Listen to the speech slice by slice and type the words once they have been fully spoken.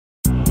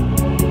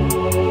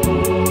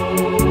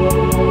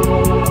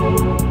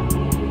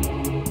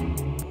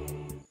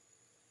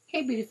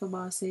beautiful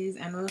bosses,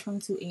 and welcome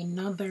to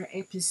another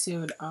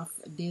episode of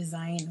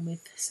Design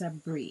with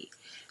Sabri.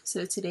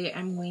 So today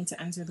I'm going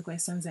to answer the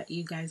questions that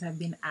you guys have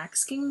been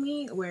asking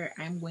me, where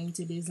I'm going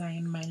to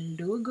design my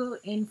logo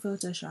in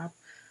Photoshop,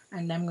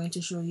 and I'm going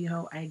to show you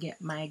how I get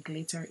my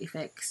glitter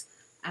effects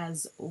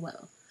as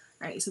well.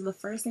 Alright, so the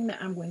first thing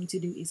that I'm going to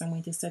do is I'm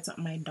going to set up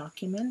my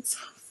documents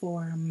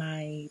for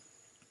my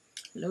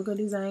logo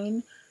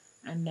design,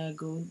 and I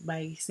go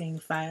by saying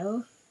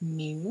File,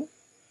 New.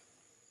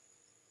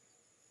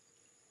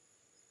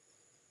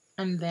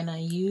 And then I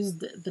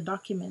used the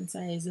document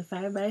size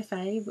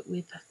 5x5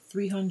 with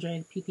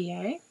 300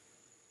 ppi.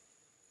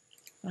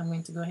 I'm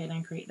going to go ahead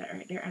and create that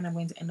right there, and I'm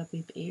going to end up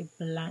with a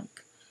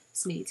blank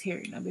slate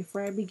here. Now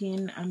before I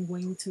begin, I'm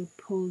going to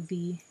pull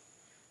the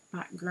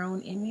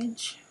background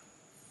image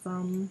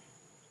from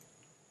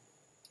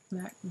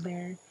that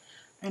there,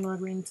 and we're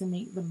going to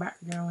make the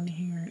background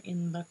here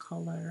in the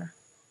color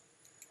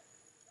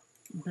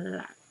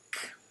black,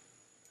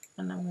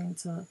 and I'm going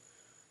to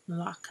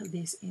lock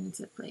this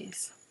into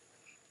place.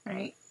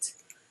 Right.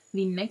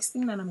 The next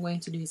thing that I'm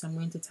going to do is I'm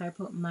going to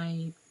type out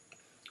my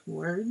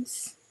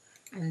words,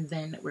 and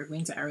then we're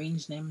going to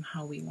arrange them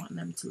how we want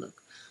them to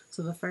look.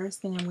 So the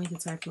first thing I'm going to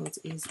type out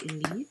is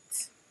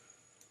elite.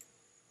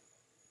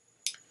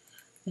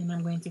 Then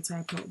I'm going to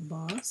type out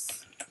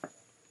boss.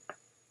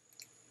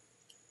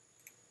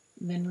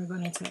 Then we're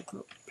going to type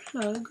out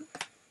plug.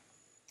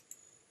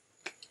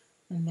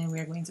 And then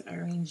we're going to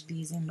arrange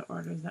these in the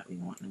orders that we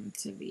want them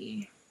to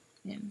be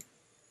in.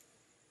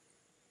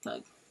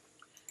 Plug.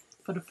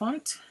 For the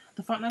font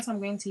that I'm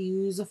going to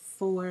use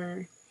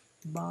for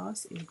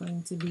boss is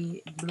going to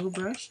be Blue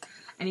Brush,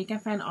 and you can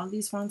find all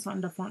these fonts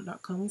on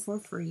thefont.com for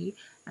free,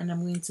 and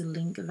I'm going to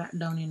link that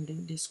down in the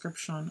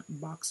description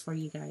box for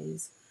you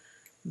guys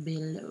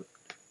below.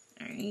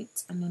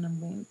 Alright, and then I'm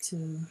going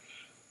to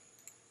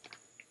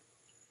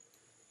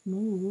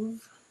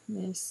move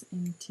this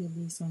into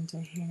the center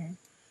here,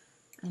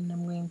 and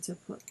I'm going to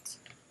put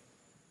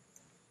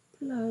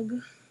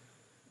plug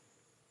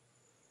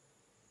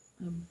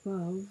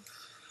above,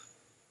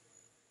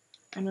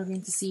 and we're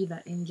going to see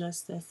that in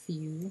just a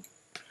few.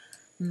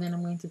 And then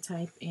I'm going to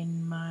type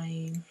in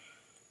my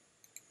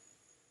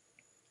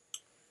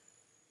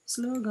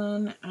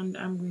slogan, and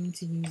I'm going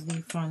to use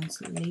the font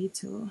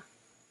Lato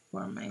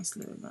for my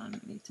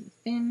slogan, Lato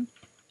Thin,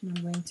 and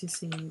I'm going to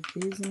say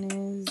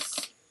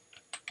business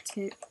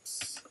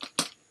tips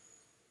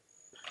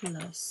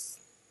plus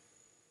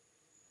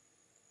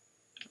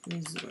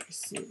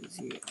resources.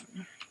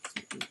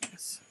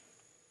 Yes.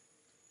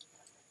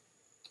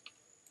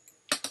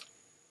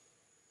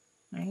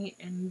 Right,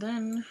 and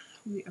then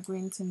we are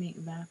going to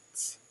make that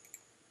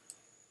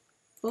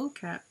full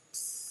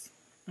caps,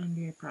 and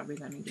we're probably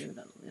going to give it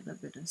a little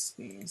bit of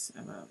space,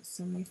 about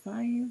 75,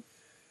 and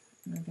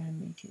we're going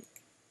to make it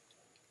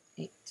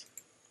 8.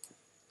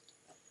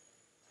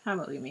 How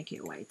about we make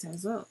it white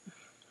as well?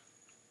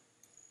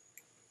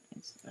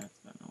 That's going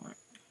to work.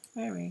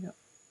 There we go.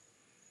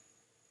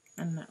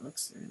 And that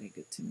looks really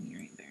good to me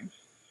right there.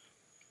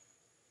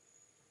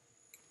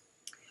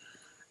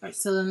 Alright,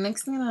 so the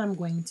next thing that I'm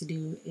going to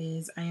do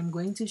is I am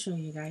going to show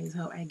you guys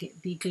how I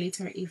get the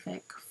glitter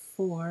effect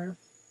for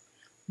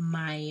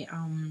my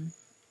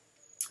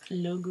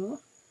logo.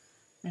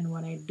 And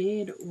what I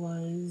did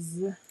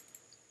was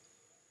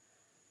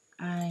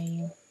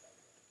I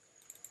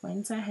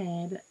went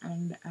ahead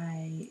and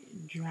I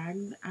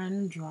dragged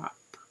and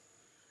dropped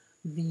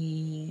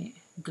the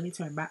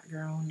glitter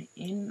background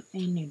in a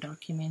new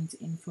document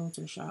in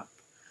Photoshop,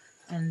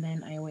 and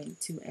then I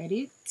went to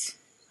edit,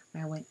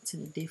 I went to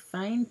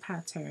define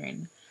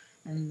pattern,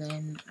 and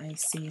then I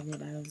saved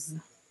it as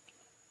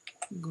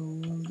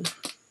gold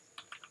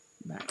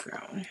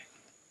background,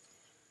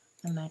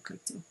 and I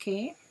clicked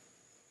OK.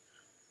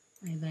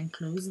 I then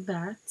closed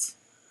that,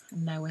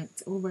 and I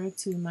went over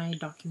to my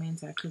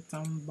document. I clicked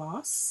on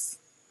boss,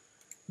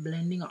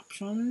 blending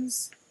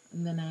options,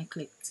 and then I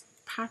clicked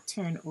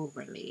pattern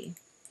overlay,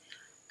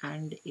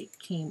 and it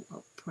came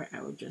up where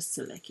I would just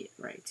select it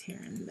right here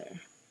and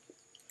there.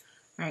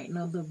 Alright,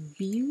 now the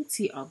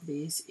beauty of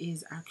this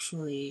is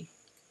actually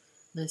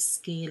the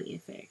scale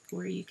effect,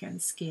 where you can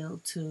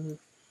scale to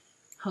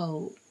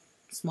how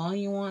small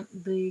you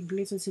want the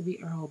glitter to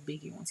be or how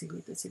big you want the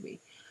glitter to be.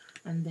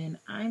 And then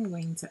I'm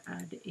going to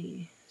add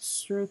a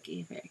stroke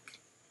effect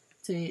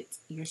to it.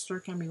 Your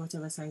stroke can be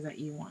whatever size that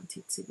you want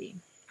it to be.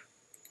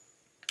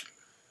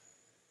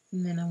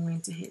 And then I'm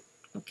going to hit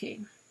OK.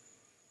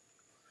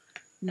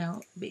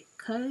 Now,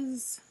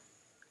 because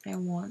I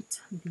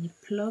want the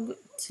plug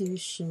to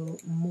show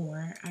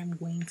more, I'm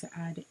going to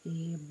add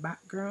a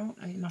background,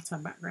 not a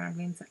background, I'm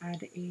going to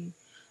add a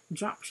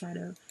drop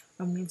shadow.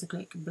 I'm going to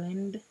click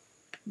blend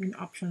in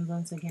options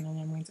once again, and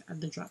I'm going to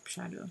add the drop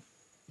shadow.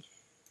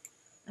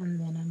 And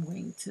then I'm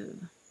going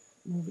to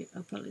move it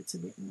up a little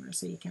bit more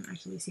so you can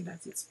actually see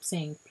that it's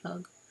saying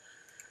plug.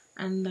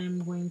 And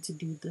I'm going to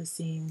do the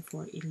same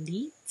for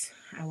elite.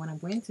 And what I'm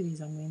going to do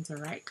is I'm going to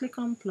right click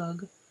on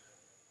plug,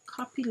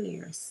 copy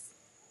layers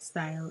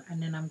style,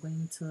 and then I'm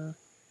going to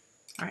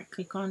right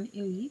click on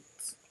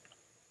elite,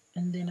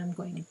 and then I'm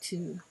going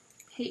to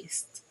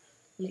paste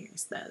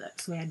layers.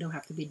 That's why I don't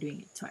have to be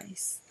doing it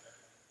twice.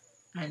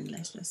 And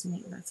let's just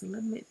make that a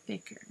little bit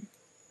thicker.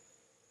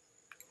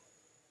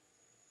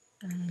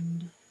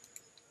 And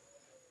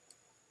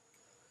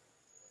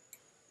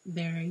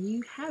there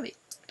you have it.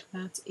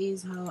 That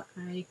is how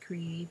I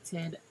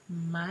created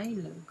my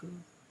logo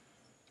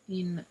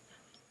in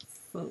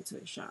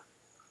Photoshop.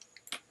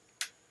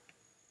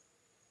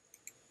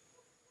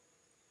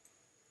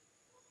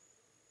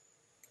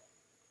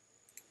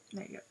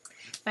 There you go.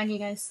 Thank you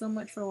guys so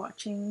much for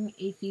watching.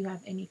 If you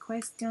have any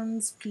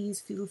questions, please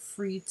feel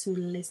free to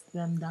list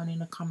them down in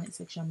the comment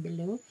section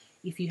below.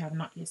 If you have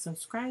not yet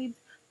subscribed,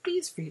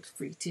 please feel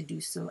free to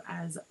do so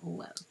as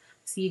well.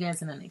 See you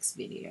guys in the next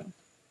video.